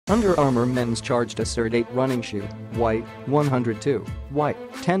Under Armour Men's Charged Assert 8 Running Shoe, White, 102, White,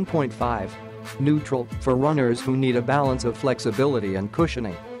 10.5. Neutral, for runners who need a balance of flexibility and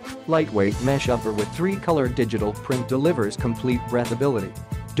cushioning. Lightweight mesh upper with 3-color digital print delivers complete breathability.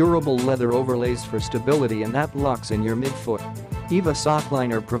 Durable leather overlays for stability and that locks in your midfoot. EVA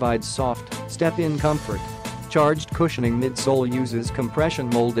sockliner provides soft, step-in comfort. Charged cushioning midsole uses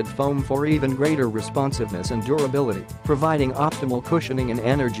compression-molded foam for even greater responsiveness and durability, providing optimal cushioning and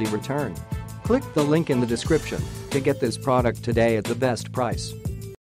energy return. Click the link in the description to get this product today at the best price.